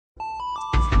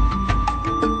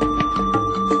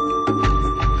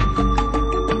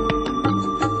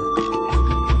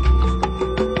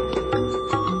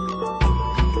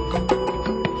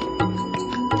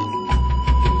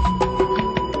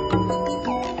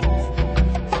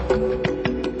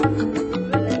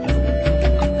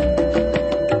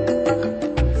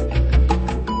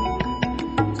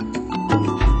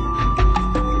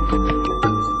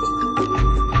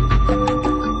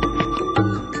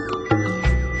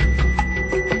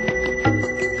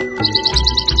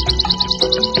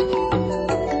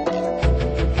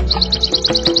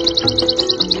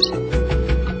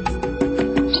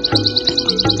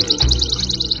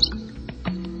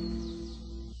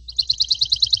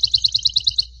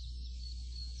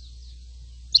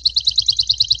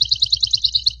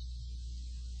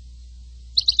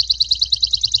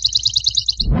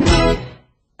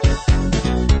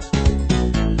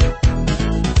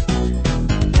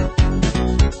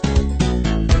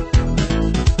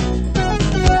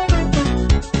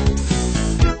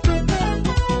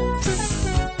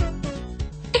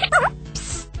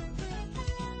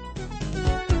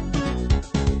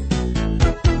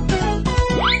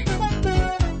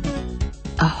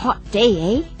A hot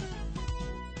day, eh?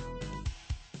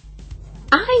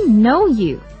 I know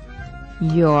you.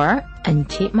 You're a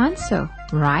chipmunso,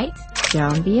 right?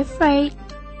 Don't be afraid.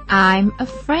 I'm a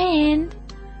friend.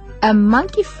 A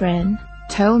monkey friend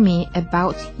told me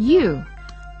about you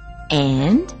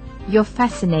and your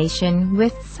fascination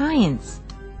with science.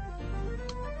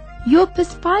 You're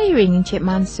perspiring,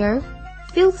 chipmunso.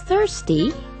 Feel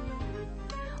thirsty?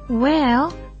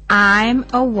 Well, I'm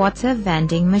a water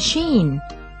vending machine.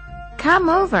 Come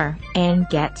over and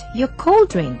get your cold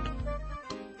drink.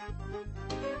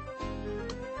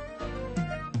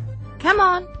 Come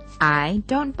on, I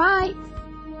don't bite.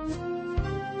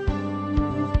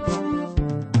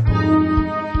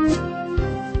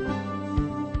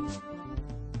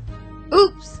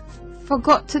 Oops,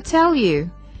 forgot to tell you.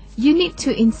 You need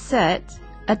to insert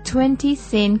a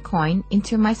 20-cent coin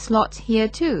into my slot here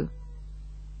too.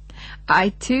 I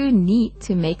too need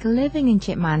to make a living in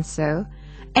chipmunso,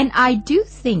 and I do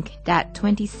think that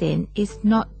 20 cents is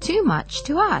not too much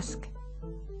to ask.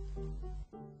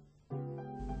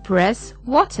 Press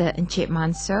water in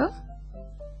chipmunso.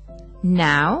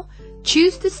 Now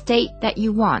choose the state that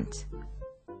you want.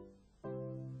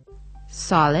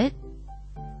 Solid,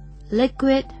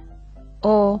 liquid,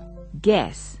 or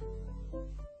gas.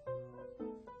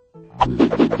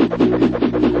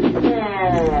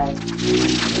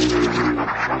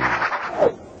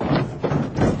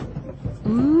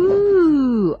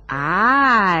 Ooh,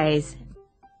 eyes.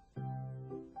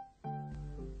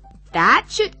 That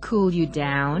should cool you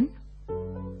down.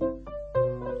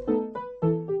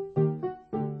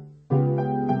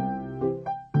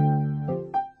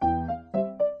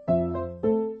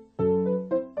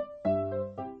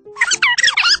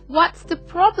 What's the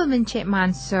problem in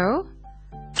chipmunso?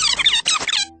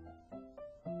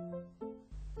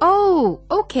 Oh,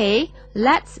 okay.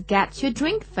 Let's get your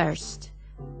drink first.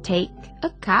 Take a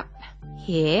cup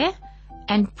here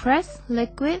and press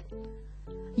liquid.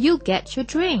 You'll get your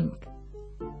drink.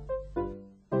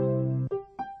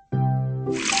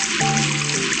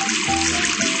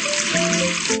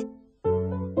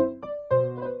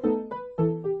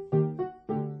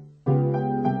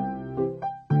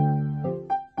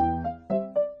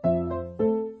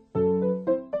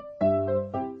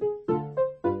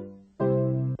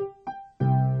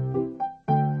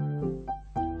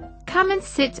 Come and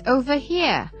sit over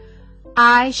here.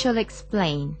 I shall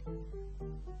explain.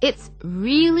 It's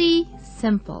really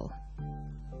simple.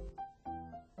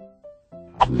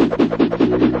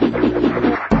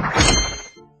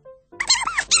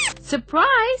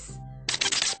 Surprise!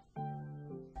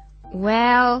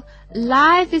 Well,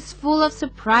 life is full of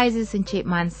surprises in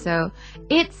chipmunso.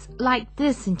 It's like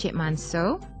this in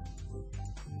chipmunso.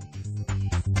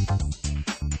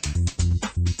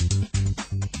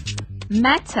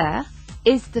 Matter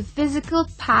is the physical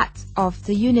part of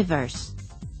the universe.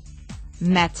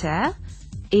 Matter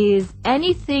is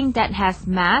anything that has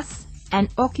mass and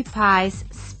occupies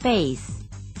space.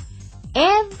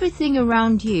 Everything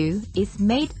around you is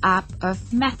made up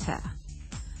of matter.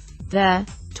 The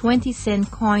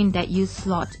 20-cent coin that you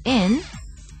slot in,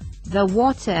 the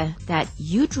water that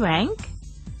you drank,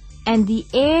 and the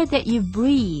air that you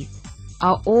breathe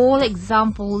are all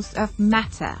examples of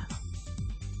matter.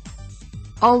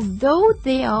 Although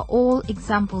they are all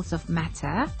examples of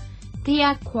matter, they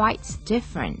are quite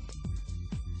different.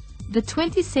 The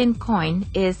 20-cent coin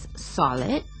is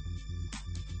solid,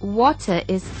 water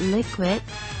is liquid,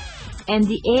 and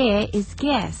the air is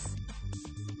gas.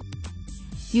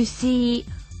 You see,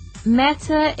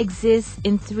 matter exists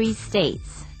in 3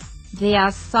 states. They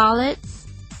are solids,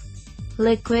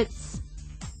 liquids,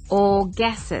 or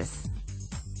gases.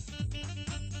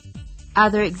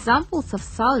 Other examples of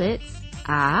solids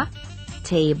are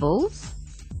tables,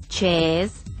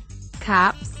 chairs,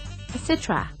 cups,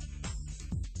 etc.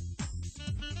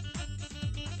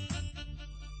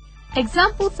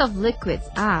 Examples of liquids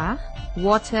are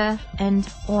water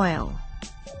and oil.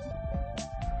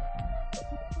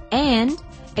 And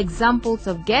examples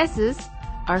of gases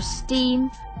are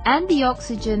steam and the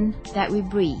oxygen that we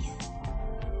breathe.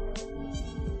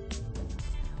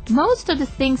 Most of the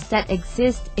things that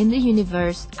exist in the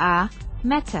universe are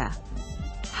matter.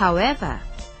 However,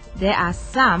 there are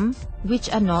some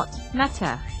which are not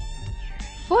matter.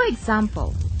 For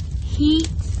example, heat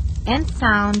and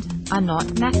sound are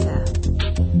not matter.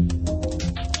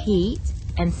 Heat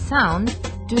and sound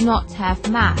do not have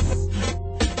mass.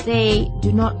 They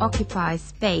do not occupy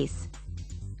space.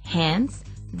 Hence,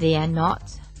 they are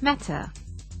not matter.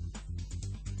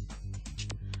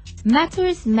 Matter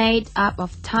is made up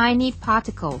of tiny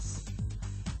particles.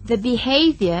 The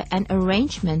behavior and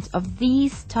arrangement of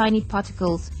these tiny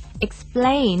particles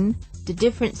explain the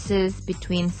differences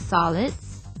between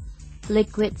solids,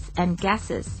 liquids, and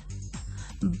gases.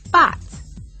 But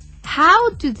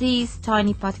how do these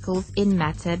tiny particles in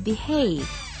matter behave?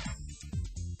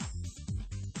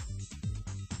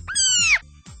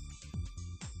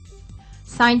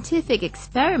 Scientific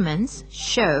experiments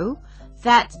show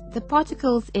that the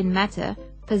particles in matter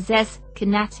possess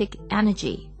kinetic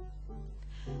energy.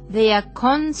 They are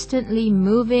constantly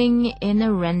moving in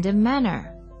a random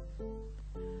manner.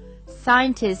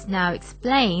 Scientists now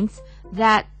explain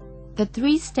that the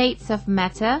three states of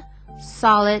matter,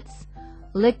 solids,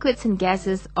 liquids and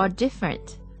gases are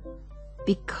different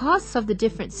because of the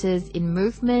differences in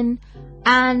movement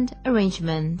and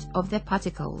arrangement of their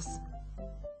particles.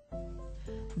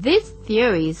 This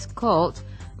theory is called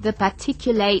the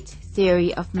particulate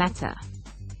theory of matter.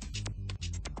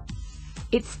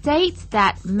 It states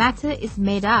that matter is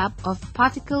made up of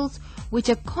particles which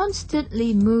are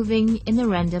constantly moving in a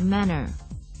random manner.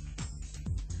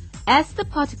 As the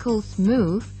particles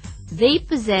move, they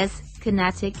possess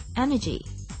kinetic energy.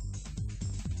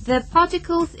 The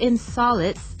particles in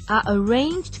solids are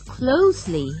arranged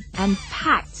closely and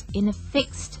packed in a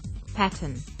fixed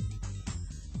pattern.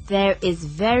 There is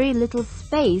very little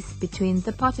space between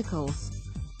the particles.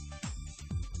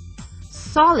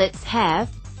 Solids have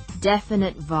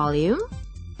definite volume,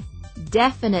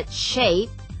 definite shape,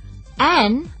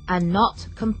 and are not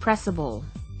compressible.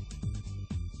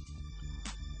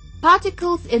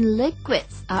 Particles in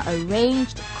liquids are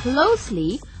arranged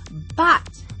closely but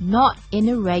not in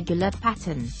a regular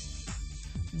pattern.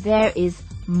 There is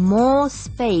more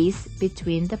space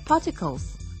between the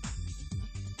particles.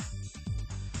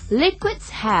 Liquids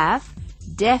have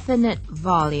definite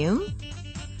volume.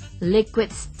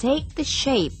 Liquids take the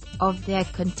shape of their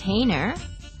container,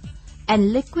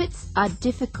 and liquids are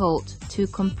difficult to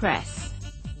compress.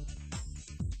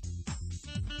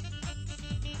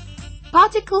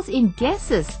 Particles in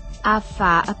gases are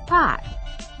far apart.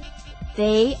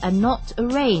 They are not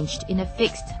arranged in a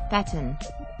fixed pattern.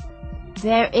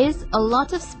 There is a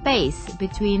lot of space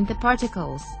between the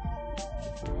particles.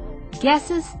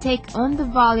 Gases take on the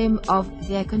volume of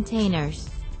their containers.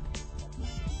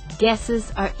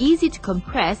 Gases are easy to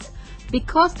compress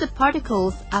because the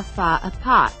particles are far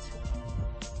apart.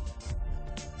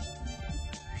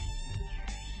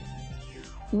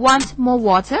 Want more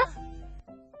water?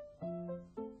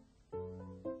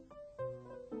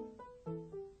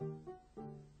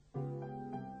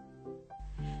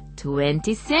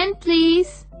 $0.20,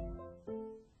 please.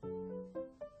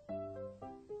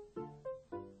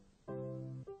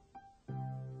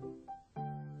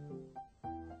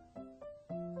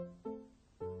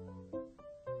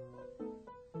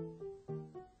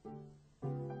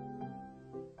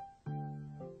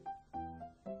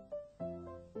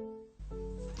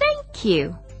 Thank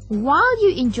you. While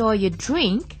you enjoy your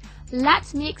drink,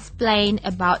 let me explain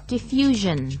about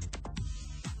diffusion.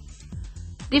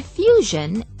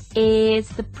 Diffusion is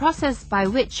the process by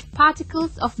which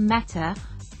particles of matter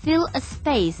fill a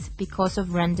space because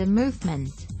of random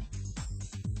movement.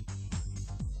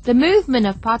 The movement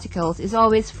of particles is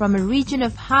always from a region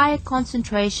of higher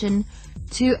concentration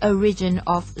to a region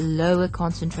of lower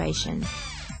concentration.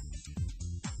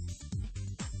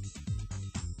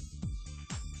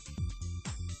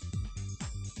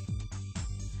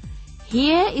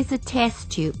 Here is a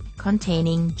test tube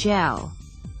containing gel.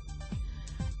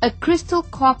 A crystal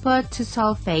copper 2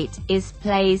 sulfate is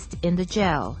placed in the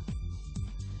gel.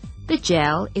 The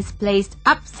gel is placed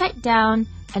upside down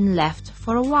and left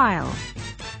for a while.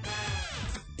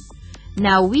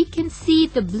 Now we can see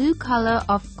the blue color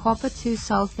of copper 2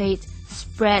 sulfate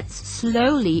spreads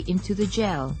slowly into the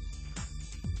gel.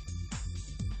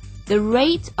 The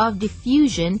rate of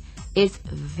diffusion is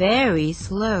very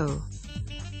slow.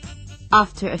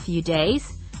 After a few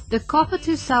days, the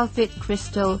copper-2 sulfate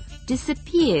crystal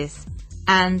disappears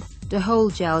and the whole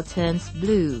gel turns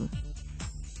blue.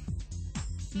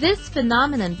 This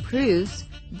phenomenon proves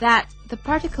that the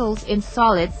particles in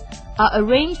solids are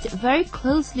arranged very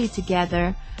closely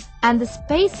together and the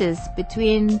spaces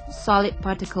between solid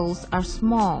particles are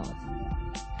small.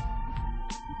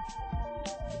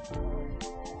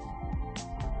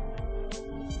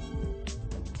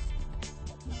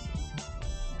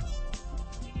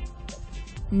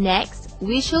 Next,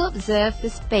 we shall observe the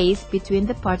space between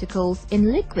the particles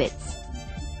in liquids.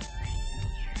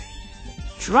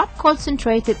 Drop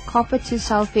concentrated copper-2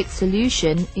 sulfate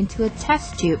solution into a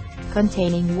test tube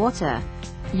containing water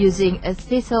using a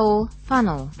thistle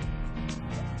funnel.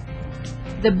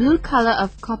 The blue color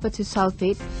of copper-2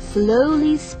 sulfate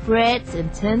slowly spreads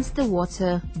and turns the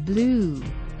water blue.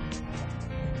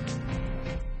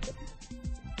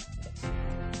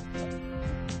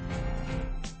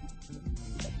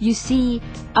 You see,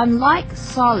 unlike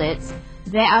solids,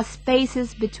 there are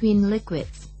spaces between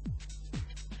liquids.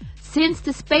 Since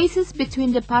the spaces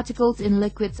between the particles in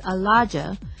liquids are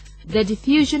larger, the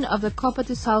diffusion of the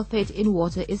copper-2 sulfate in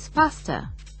water is faster.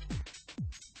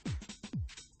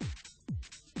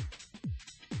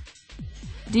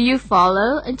 Do you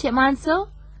follow, Encik Mansur?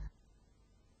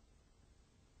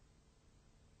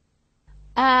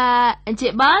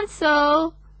 Encik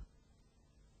Mansur?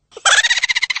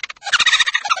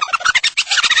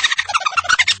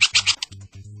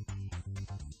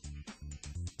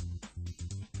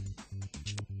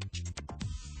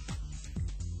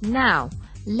 Now,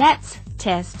 let's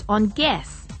test on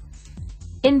gas.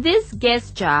 In this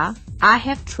gas jar, I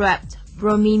have trapped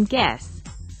bromine gas.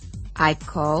 I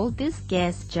call this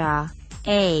gas jar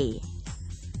A.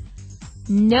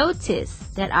 Notice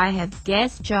that I have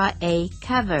gas jar A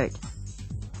covered.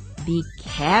 Be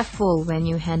careful when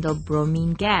you handle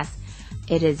bromine gas.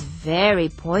 It is very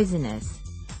poisonous.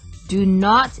 Do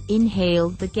not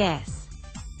inhale the gas.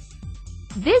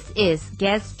 This is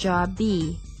gas jar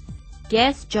B.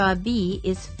 Gas jar B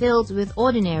is filled with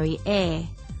ordinary air.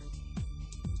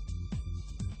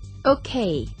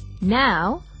 Okay,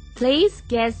 now place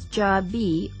gas jar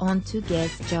B onto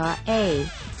gas jar A.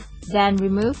 Then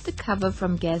remove the cover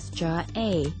from gas jar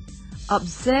A.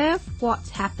 Observe what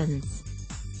happens.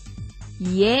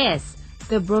 Yes,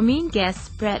 the bromine gas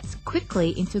spreads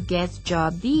quickly into gas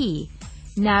jar B.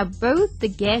 Now both the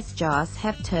gas jars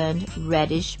have turned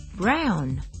reddish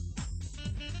brown.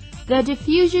 The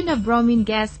diffusion of bromine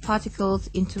gas particles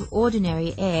into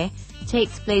ordinary air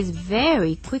takes place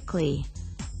very quickly.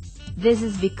 This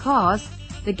is because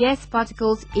the gas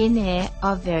particles in air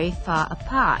are very far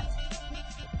apart.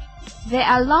 There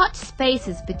are large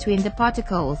spaces between the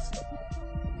particles.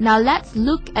 Now let's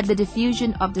look at the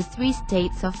diffusion of the three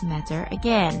states of matter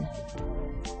again.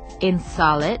 In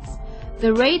solids,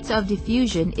 the rate of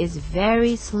diffusion is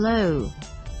very slow.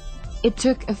 It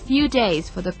took a few days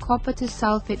for the copper-2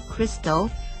 sulfate crystal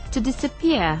to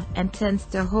disappear and turns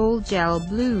the whole gel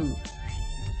blue.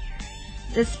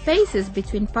 The spaces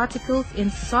between particles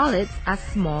in solids are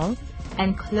small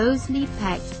and closely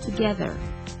packed together.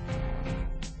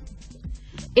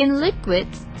 In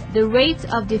liquids, the rate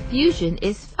of diffusion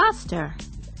is faster.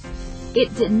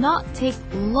 It did not take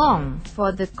long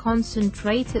for the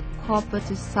concentrated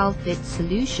copper-2 sulfate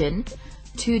solution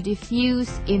to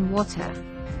diffuse in water.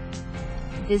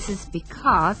 This is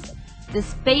because the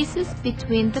spaces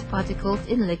between the particles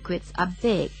in liquids are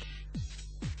big.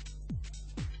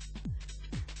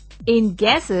 In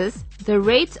gases, the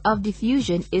rate of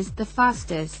diffusion is the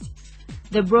fastest.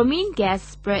 The bromine gas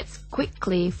spreads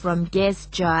quickly from gas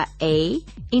jar A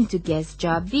into gas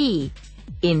jar B.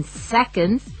 In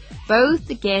seconds, both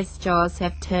the gas jars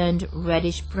have turned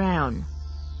reddish brown.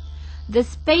 The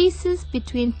spaces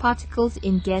between particles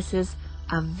in gases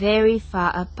are very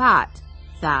far apart.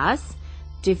 Thus,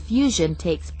 diffusion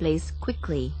takes place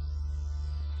quickly.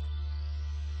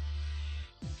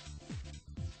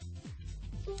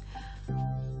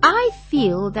 I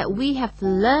feel that we have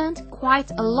learned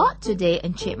quite a lot today,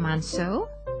 Encik Mansur.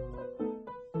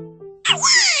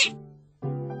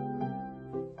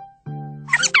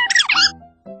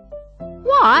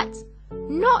 What?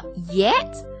 Not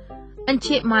yet?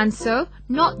 Encik Mansur,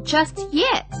 not just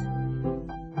yet.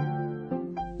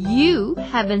 You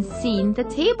haven't seen the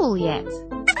table yet.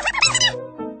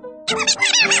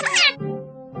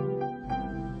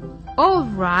 All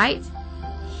right,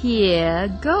 here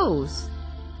goes.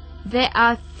 There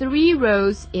are 3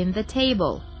 rows in the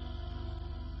table.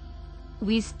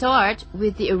 We start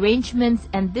with the arrangements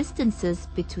and distances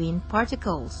between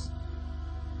particles.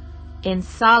 In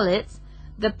solids,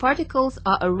 the particles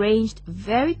are arranged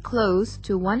very close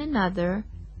to one another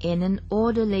in an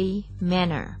orderly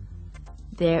manner.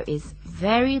 There is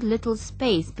very little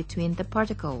space between the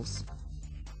particles.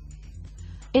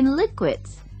 In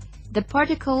liquids, the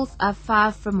particles are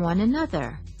far from one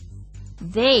another.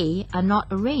 They are not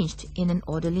arranged in an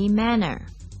orderly manner.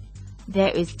 There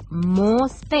is more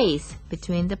space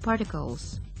between the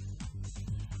particles.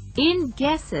 In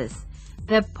gases,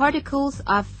 the particles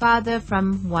are farther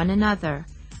from one another.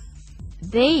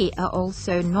 They are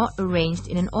also not arranged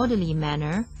in an orderly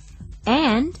manner,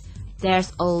 and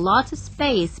there's a lot of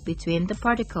space between the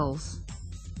particles.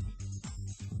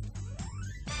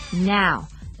 Now,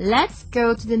 let's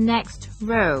go to the next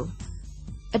row.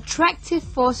 Attractive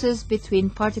forces between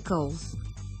particles.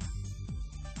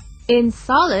 In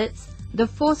solids, the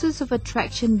forces of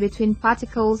attraction between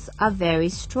particles are very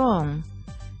strong.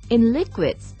 In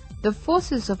liquids, the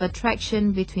forces of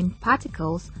attraction between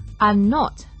particles are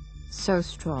not so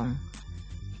strong.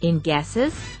 In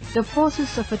gases, the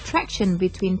forces of attraction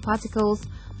between particles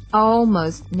are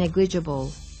almost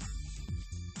negligible.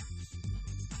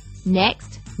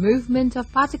 Next, movement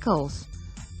of particles.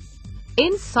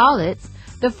 In solids,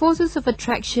 the forces of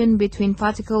attraction between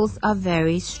particles are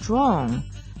very strong.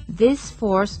 This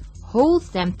force holds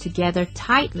them together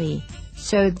tightly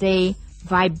so they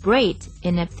vibrate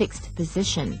in a fixed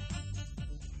position.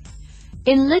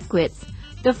 In liquids,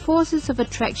 the forces of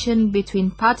attraction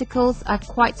between particles are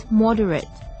quite moderate.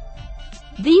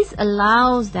 This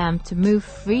allows them to move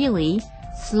freely,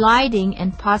 sliding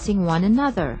and passing one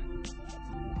another.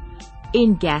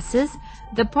 In gases,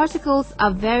 the particles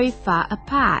are very far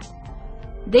apart.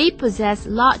 They possess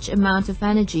large amount of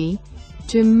energy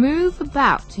to move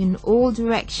about in all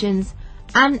directions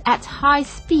and at high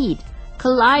speed,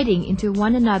 colliding into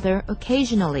one another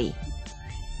occasionally.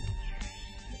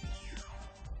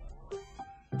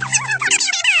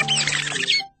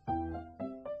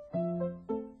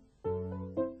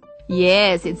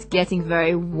 Yes, it's getting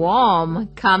very warm.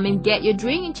 Come and get your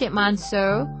drink,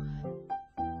 Chipmunso.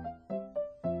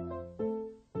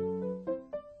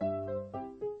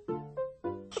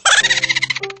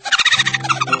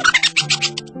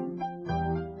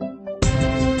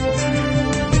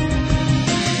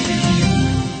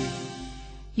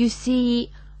 You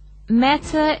see,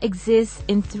 matter exists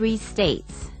in three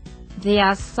states. They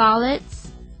are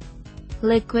solids,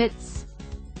 liquids,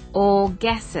 or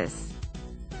gases.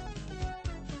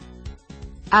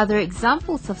 Other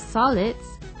examples of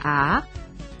solids are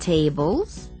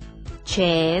tables,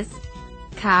 chairs,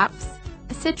 cups,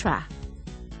 etc.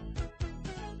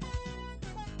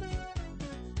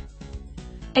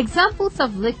 Examples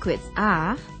of liquids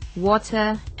are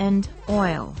water and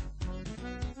oil.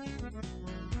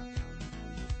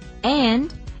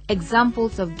 And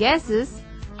examples of gases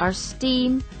are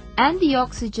steam and the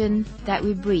oxygen that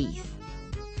we breathe.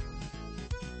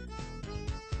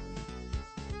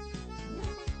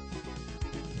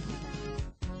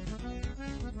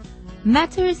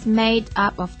 Matter is made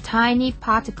up of tiny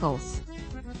particles.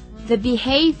 The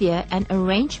behavior and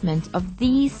arrangement of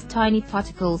these tiny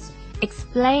particles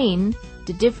explain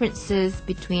the differences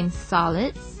between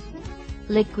solids,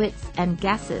 liquids, and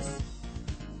gases.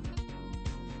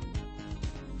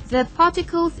 The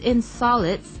particles in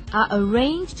solids are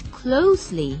arranged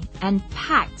closely and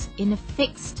packed in a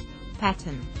fixed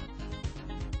pattern.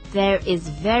 There is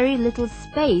very little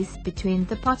space between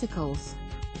the particles.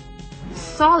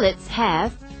 Solids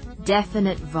have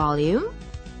definite volume,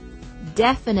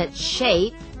 definite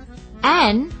shape,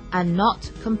 and are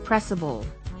not compressible.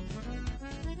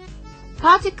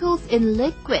 Particles in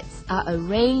liquids are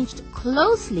arranged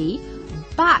closely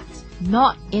but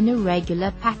not in a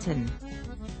regular pattern.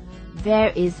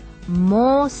 There is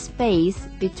more space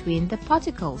between the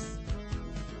particles.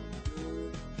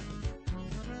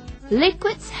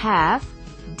 Liquids have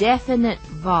definite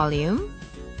volume.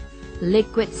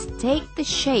 Liquids take the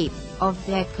shape of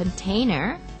their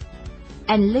container,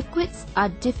 and liquids are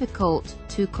difficult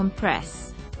to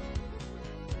compress.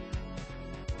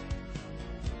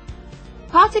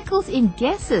 Particles in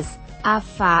gases are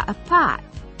far apart.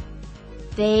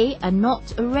 They are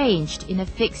not arranged in a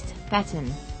fixed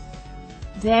pattern.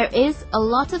 There is a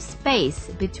lot of space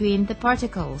between the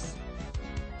particles.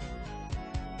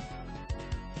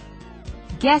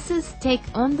 Gases take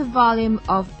on the volume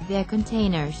of their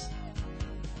containers.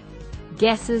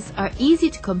 Gases are easy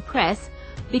to compress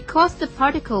because the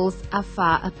particles are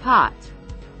far apart.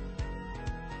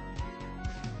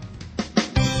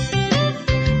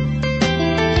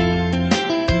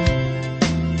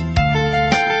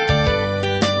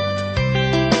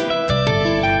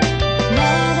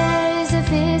 Matter is a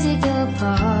physical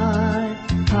part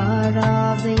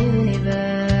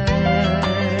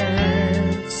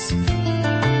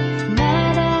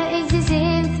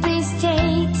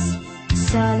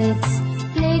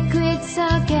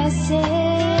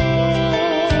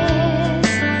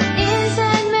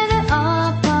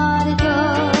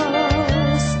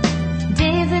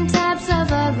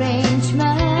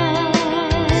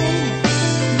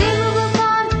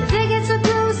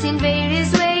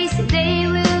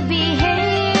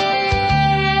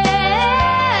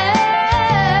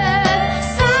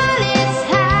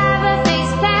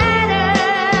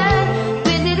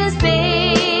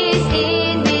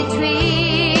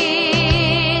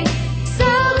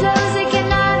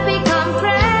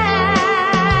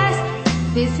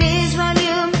phase,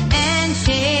 volume, and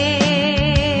shape.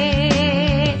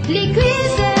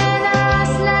 Liquids that are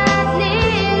slightly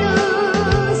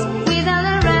loose without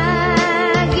a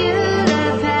regular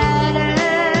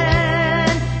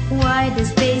pattern. Wide the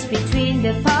space between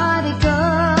the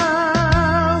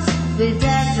particles with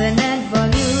definite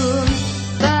volume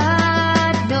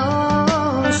but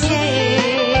no shape.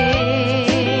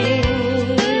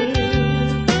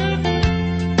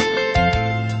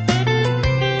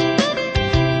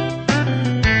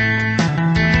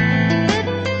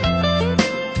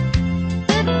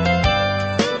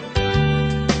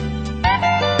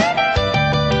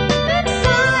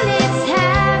 Solids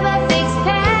have a fixed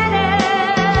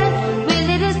pattern with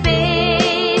little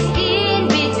space in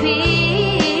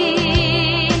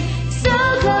between, so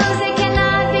close they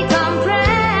cannot be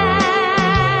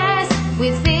compressed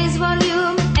with phase,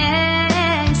 volume,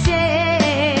 and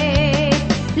shape.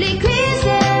 Liquids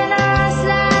that are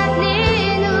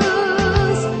slightly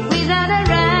loose without a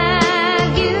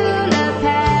regular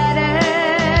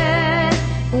pattern.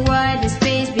 Wide the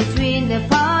space between the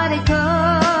particles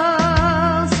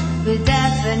with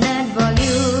definite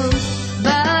volume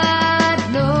but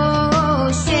no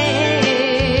shape.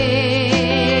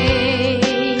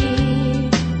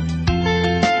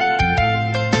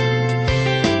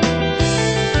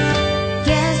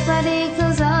 Gas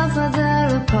particles are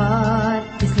further apart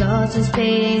with lots of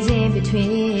space in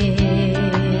between.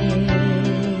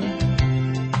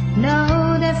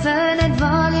 No definite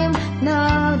volume,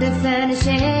 no definite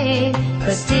shape,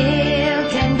 but still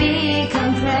can be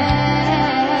compressed.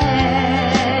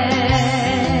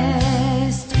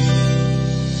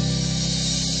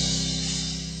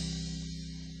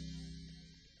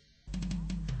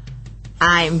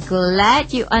 I'm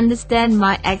glad you understand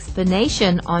my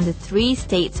explanation on the 3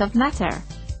 states of matter.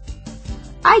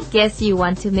 I guess you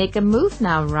want to make a move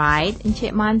now, right,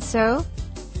 Encik Manso?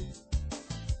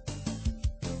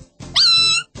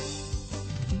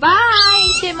 Bye,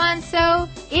 Encik Manso.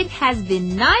 It has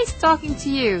been nice talking to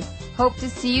you. Hope to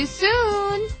see you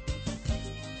soon.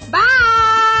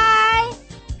 Bye.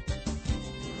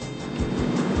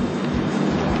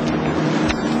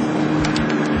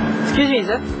 Excuse me,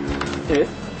 sir. Yes?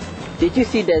 Did you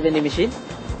see that vending machine?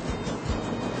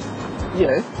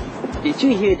 Yes? Did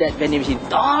you hear that vending machine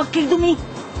talking to me?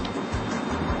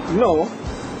 No.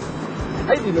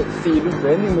 I did not see the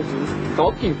vending machine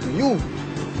talking to you.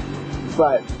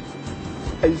 But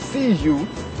I see you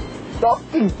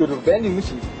talking to the vending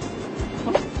machine.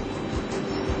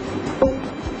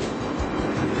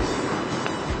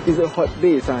 It's a hot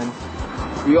day, son.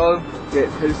 We all get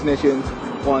hallucinations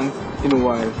once in a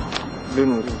while.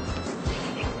 Don't worry.